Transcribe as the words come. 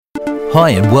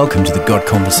Hi and welcome to the God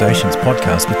Conversations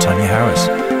podcast with Tanya Harris.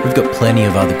 We've got plenty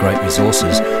of other great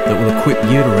resources that will equip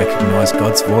you to recognise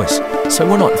God's voice. So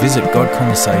why not visit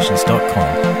godconversations.com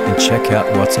and check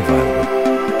out what's available.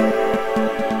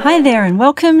 Hi there and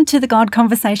welcome to the God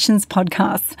Conversations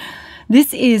podcast.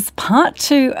 This is part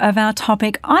 2 of our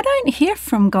topic, I don't hear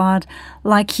from God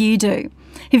like you do.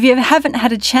 If you haven't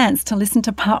had a chance to listen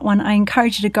to part 1, I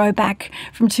encourage you to go back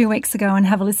from 2 weeks ago and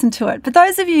have a listen to it. But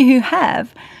those of you who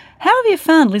have, how have you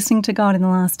found listening to God in the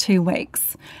last 2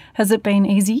 weeks? Has it been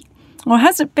easy or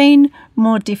has it been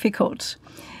more difficult?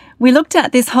 We looked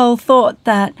at this whole thought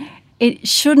that it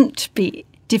shouldn't be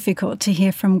difficult to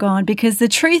hear from God, because the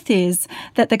truth is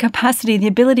that the capacity, the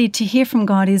ability to hear from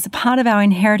God is a part of our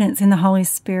inheritance in the Holy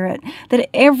Spirit, that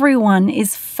everyone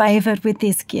is favoured with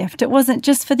this gift. It wasn't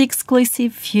just for the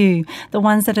exclusive few, the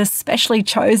ones that are specially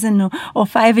chosen or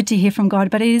favoured to hear from God,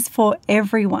 but it is for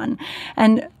everyone.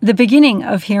 And the beginning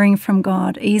of hearing from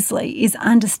God easily is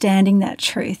understanding that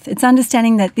truth. It's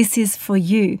understanding that this is for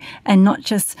you and not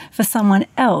just for someone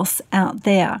else out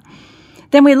there.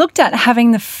 Then we looked at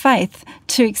having the faith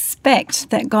to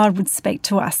expect that God would speak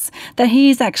to us, that He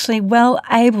is actually well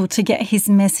able to get His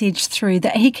message through,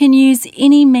 that He can use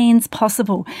any means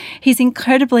possible. He's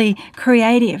incredibly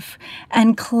creative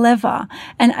and clever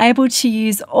and able to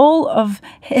use all of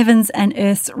heaven's and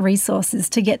earth's resources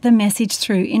to get the message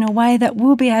through in a way that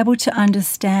we'll be able to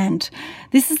understand.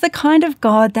 This is the kind of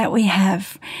God that we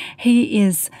have. He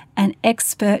is an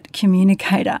expert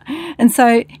communicator. And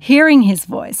so hearing His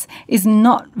voice is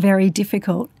not very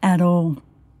difficult at all.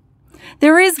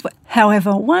 There is,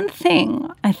 however, one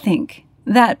thing I think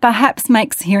that perhaps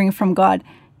makes hearing from God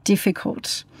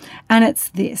difficult, and it's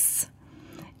this.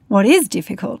 What is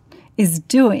difficult is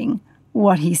doing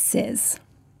what He says.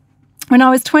 When I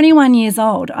was 21 years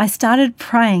old, I started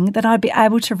praying that I'd be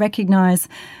able to recognize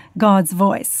God's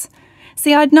voice.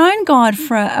 See, I'd known God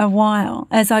for a while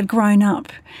as I'd grown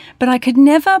up, but I could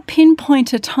never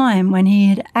pinpoint a time when He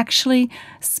had actually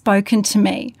spoken to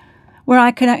me, where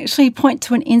I could actually point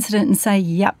to an incident and say,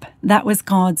 yep, that was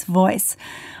God's voice.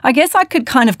 I guess I could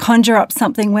kind of conjure up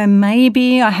something where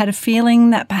maybe I had a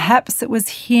feeling that perhaps it was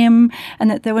Him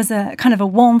and that there was a kind of a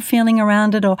warm feeling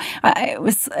around it, or it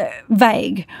was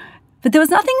vague. But there was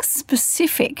nothing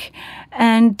specific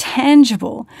and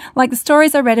tangible, like the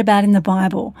stories I read about in the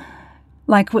Bible.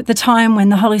 Like at the time when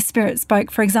the Holy Spirit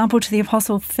spoke, for example, to the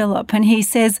Apostle Philip, and he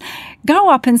says, go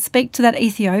up and speak to that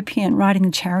Ethiopian riding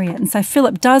the chariot. And so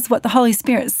Philip does what the Holy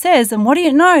Spirit says, and what do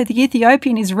you know? The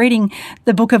Ethiopian is reading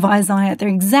the book of Isaiah, the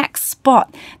exact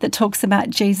spot that talks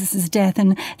about Jesus' death,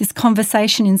 and this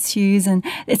conversation ensues, and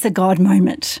it's a God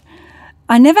moment.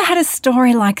 I never had a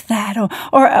story like that,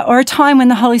 or a time when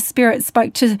the Holy Spirit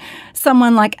spoke to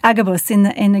someone like Agabus in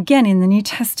the New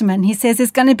Testament. He says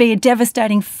there's going to be a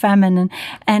devastating famine,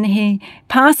 and he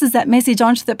passes that message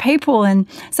on to the people, and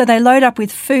so they load up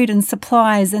with food and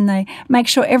supplies, and they make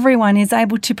sure everyone is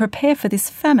able to prepare for this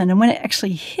famine. And when it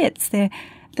actually hits, they're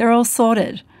all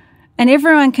sorted, and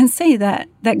everyone can see that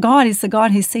God is the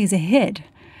God who sees ahead.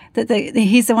 That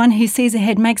He's the one who sees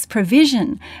ahead, makes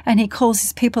provision, and He calls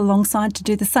His people alongside to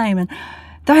do the same. And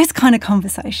those kind of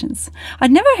conversations.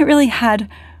 I'd never really had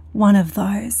one of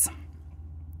those.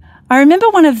 I remember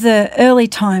one of the early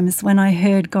times when I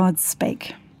heard God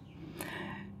speak.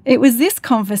 It was this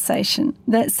conversation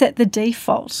that set the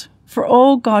default for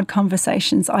all God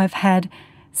conversations I've had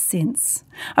since.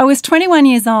 I was 21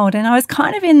 years old, and I was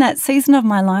kind of in that season of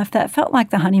my life that felt like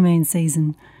the honeymoon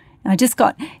season. I just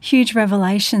got huge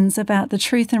revelations about the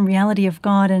truth and reality of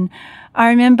God. And I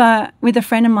remember with a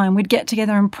friend of mine, we'd get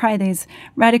together and pray these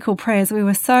radical prayers. We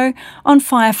were so on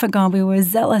fire for God. We were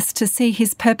zealous to see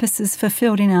His purposes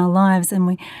fulfilled in our lives. And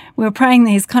we were praying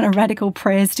these kind of radical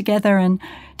prayers together, and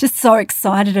just so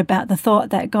excited about the thought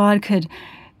that God could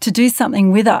to do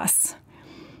something with us.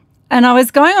 And I was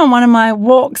going on one of my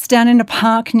walks down in a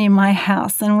park near my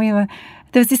house, and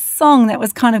there was this song that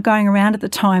was kind of going around at the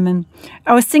time, and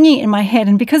I was singing it in my head,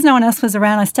 and because no one else was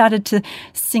around, I started to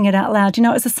sing it out loud. You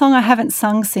know, it was a song I haven't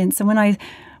sung since, and when I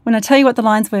tell you what the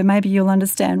lines were, maybe you'll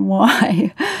understand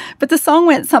why. But the song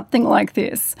went something like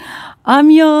this.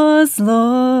 I'm yours,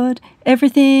 Lord,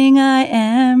 everything I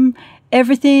am,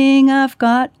 everything I've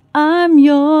got, I'm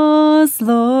yours,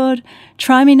 Lord.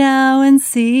 Try me now and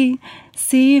see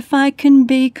if I can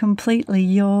be completely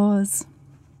yours.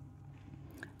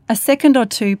 A second or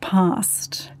two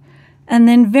passed, and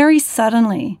then very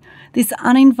suddenly this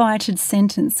uninvited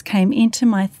sentence came into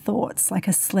my thoughts like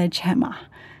a sledgehammer.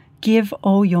 Give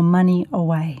all your money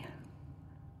away.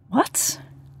 What?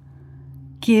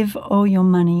 give all your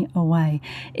money away.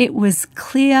 It was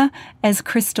clear as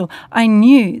crystal. I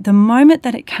knew the moment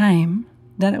that it came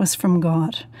that it was from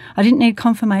God. I didn't need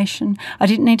confirmation. I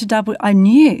didn't need to double. I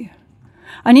knew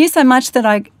so much that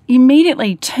I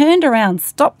immediately turned around,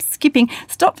 stopped skipping,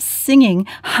 stopped singing,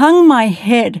 hung my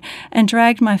head and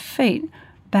dragged my feet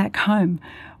back home.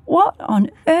 What on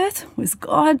earth was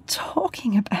God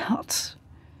talking about?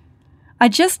 I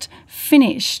just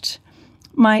finished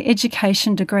my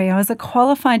education degree. I was a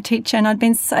qualified teacher and I'd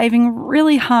been saving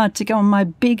really hard to go on my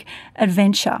big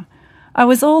adventure. I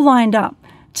was all lined up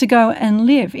to go and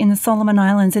live in the Solomon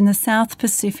Islands in the South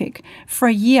Pacific for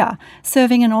a year,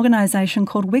 serving an organisation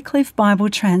called Wycliffe Bible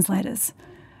Translators,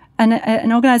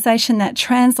 an organisation that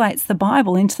translates the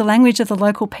Bible into the language of the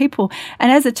local people.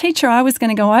 And as a teacher, I was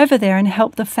going to go over there and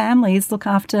help the families look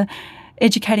after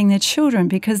educating their children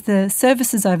because the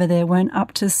services over there weren't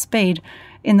up to speed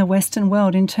in the Western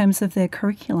world in terms of their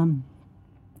curriculum.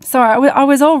 So I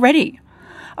was all ready.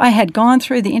 I had gone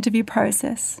through the interview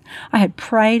process. I had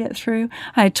prayed it through.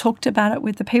 I had talked about it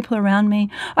with the people around me.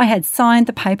 I had signed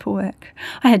the paperwork.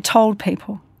 I had told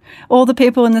people. All the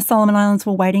people in the Solomon Islands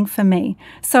were waiting for me,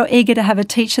 so eager to have a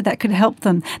teacher that could help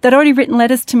them. They'd already written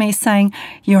letters to me saying,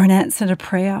 "You're an answer to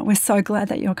prayer. We're so glad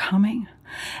that you're coming."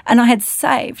 And I had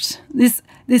saved this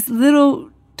little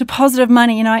deposit of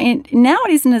money. You know, now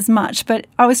it isn't as much, but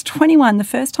I was 21 the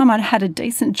first time I'd had a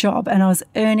decent job and I was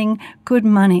earning good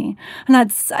money. And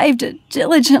I'd saved it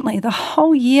diligently the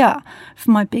whole year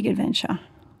for my big adventure.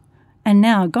 And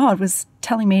now God was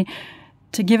telling me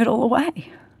to give it all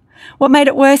away. What made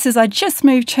it worse is I just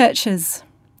moved churches.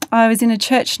 I was in a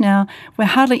church now where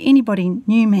hardly anybody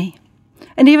knew me.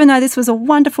 And even though this was a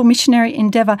wonderful missionary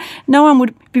endeavour, no one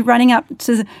would be running up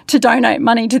to donate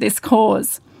money to this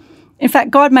cause. In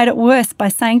fact, God made it worse by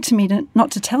saying to me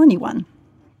not to tell anyone.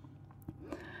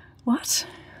 What?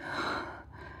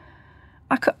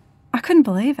 I couldn't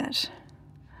believe it.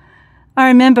 I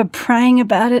remember praying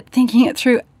about it, thinking it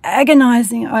through,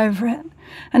 agonising over it,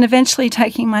 and eventually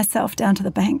taking myself down to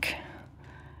the bank,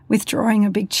 withdrawing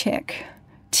a big cheque,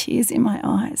 tears in my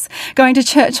eyes, going to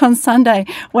church on Sunday,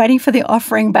 waiting for the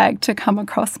offering bag to come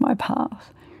across my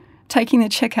path, taking the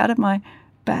cheque out of my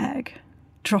bag,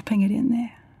 dropping it in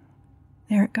there.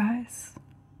 There it goes.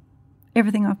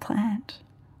 Everything I planned,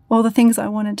 all the things I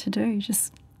wanted to do,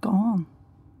 just gone.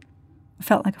 I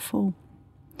felt like a fool.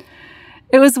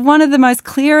 It was one of the most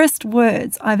clearest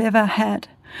words I've ever had,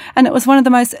 and it was one of the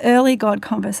most early God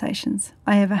conversations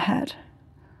I ever had.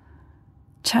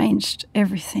 Changed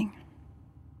everything.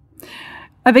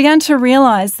 I began to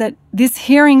realise that this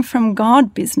hearing from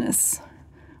God business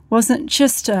wasn't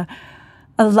just a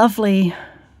lovely,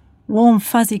 warm,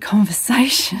 fuzzy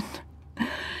conversation.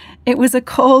 It was a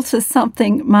call to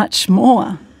something much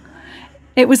more.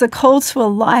 It was a call to a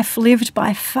life lived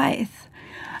by faith,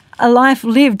 a life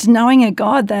lived knowing a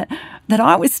God that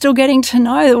I was still getting to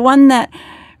know, the one that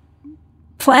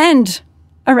planned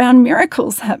around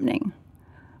miracles happening,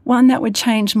 one that would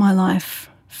change my life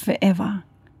forever.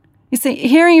 You see,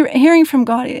 hearing from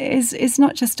God is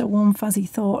not just a warm, fuzzy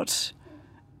thought.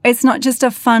 It's not just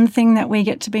a fun thing that we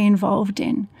get to be involved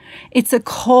in. It's a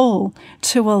call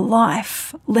to a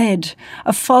life led,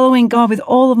 of following God with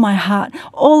all of my heart,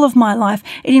 all of my life.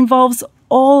 It involves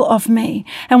all of me.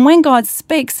 And when God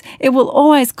speaks, it will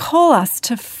always call us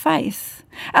to faith.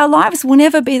 Our lives will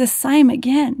never be the same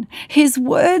again. His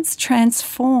words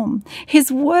transform.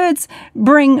 His words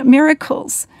bring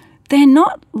miracles. They're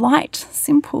not light,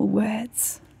 simple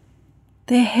words.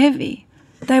 They're heavy.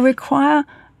 They require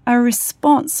a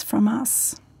response from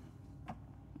us.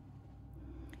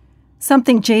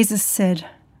 Something Jesus said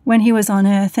when he was on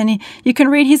earth, and you can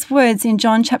read his words in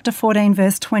John chapter 14,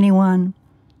 verse 21.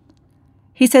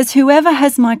 He says, "Whoever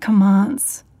has my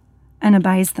commands and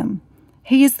obeys them,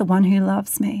 he is the one who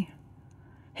loves me.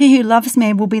 He who loves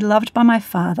me will be loved by my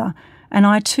Father, and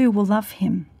I too will love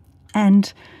him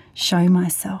and show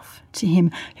myself to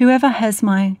him. Whoever has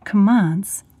my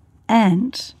commands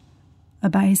and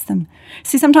obeys them."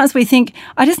 See, sometimes we think,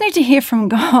 I just need to hear from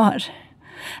God,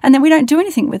 and then we don't do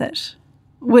anything with it.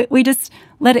 We just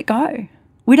let it go.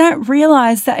 We don't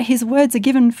realise that his words are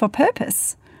given for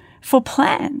purpose, for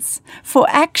plans, for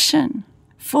action,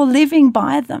 for living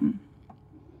by them.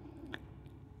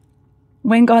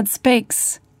 When God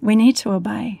speaks, we need to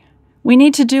obey. We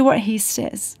need to do what he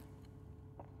says.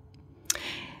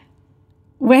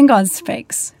 When God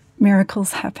speaks,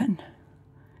 miracles happen.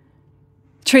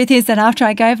 Truth is that after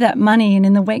I gave that money and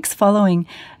in the weeks following,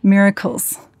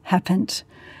 miracles happened.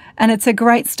 And it's a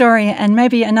great story, and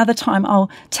maybe another time I'll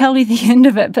tell you the end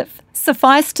of it, but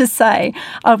suffice to say,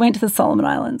 I went to the Solomon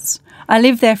Islands. I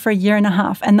lived there for a year and a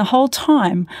half, and the whole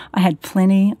time I had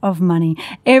plenty of money.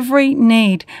 Every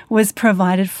need was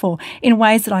provided for in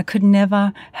ways that I could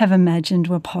never have imagined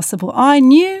were possible. I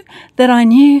knew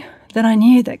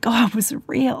that God was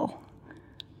real.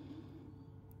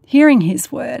 Hearing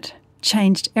his word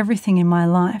changed everything in my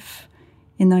life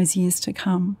in those years to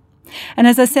come. And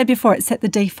as I said before, it set the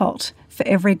default for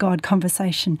every God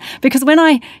conversation. Because when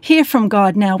I hear from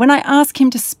God now, when I ask him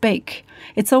to speak,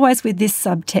 it's always with this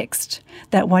subtext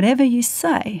that whatever you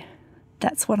say,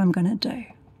 that's what I'm going to do.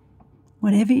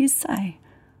 Whatever you say,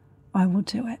 I will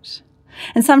do it.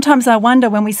 And sometimes I wonder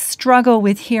when we struggle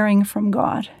with hearing from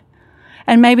God,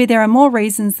 and maybe there are more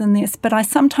reasons than this, but I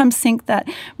sometimes think that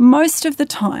most of the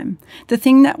time, the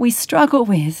thing that we struggle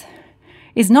with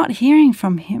is not hearing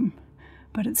from him,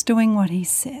 but it's doing what he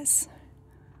says.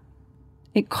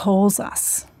 It calls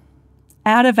us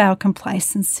out of our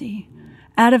complacency,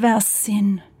 out of our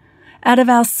sin, out of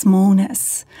our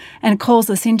smallness, and calls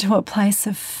us into a place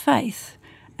of faith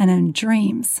and in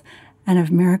dreams and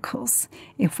of miracles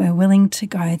if we're willing to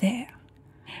go there.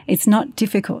 It's not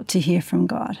difficult to hear from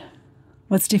God.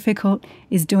 What's difficult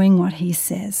is doing what he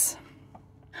says.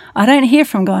 I don't hear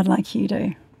from God like you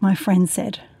do, my friend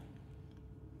said.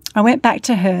 I went back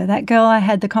to her, that girl I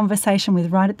had the conversation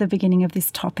with right at the beginning of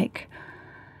this topic.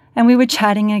 And we were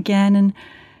chatting again,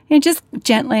 and just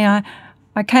gently I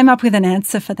came up with an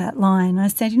answer for that line. I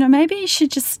said, maybe you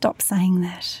should just stop saying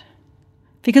that.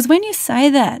 Because when you say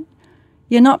that,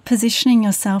 you're not positioning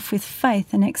yourself with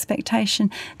faith and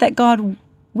expectation that God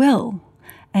will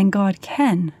and God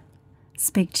can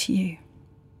speak to you.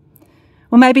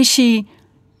 Well, maybe she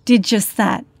did just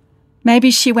that.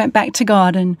 Maybe she went back to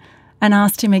God and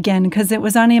asked him again, because it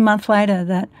was only a month later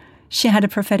that she had a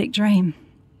prophetic dream.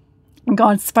 And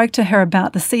God spoke to her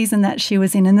about the season that she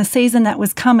was in and the season that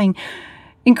was coming.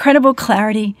 Incredible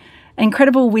clarity,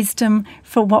 incredible wisdom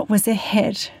for what was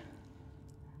ahead.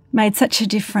 Made such a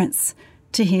difference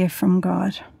to hear from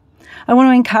God. I want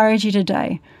to encourage you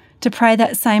today to pray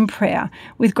that same prayer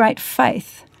with great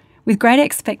faith, with great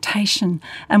expectation,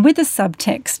 and with the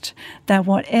subtext that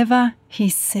whatever he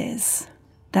says,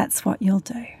 that's what you'll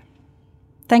do.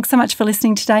 Thanks so much for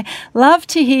listening today. Love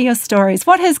to hear your stories.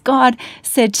 What has God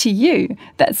said to you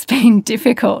that's been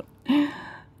difficult?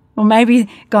 Or maybe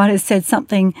God has said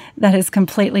something that has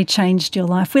completely changed your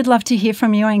life. We'd love to hear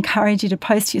from you. I encourage you to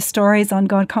post your stories on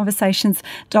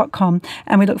godconversations.com,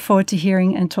 and we look forward to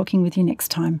hearing and talking with you next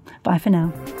time. Bye for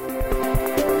now.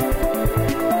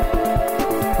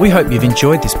 We hope you've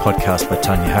enjoyed this podcast by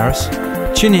Tanya Harris.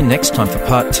 Tune in next time for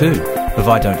part 2 of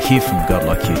I Don't Hear From God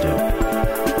Like You Do.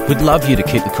 We'd love you to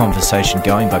keep the conversation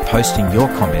going by posting your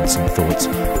comments and thoughts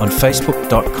on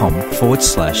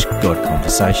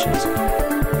facebook.com/GodConversations.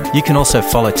 You can also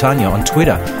follow Tanya on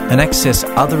Twitter and access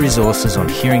other resources on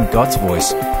hearing God's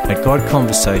voice at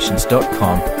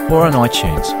godconversations.com or on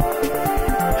iTunes.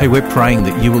 Hey, we're praying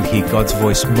that you will hear God's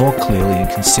voice more clearly and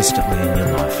consistently in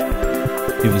your life.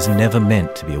 It was never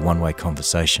meant to be a one-way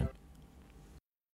conversation.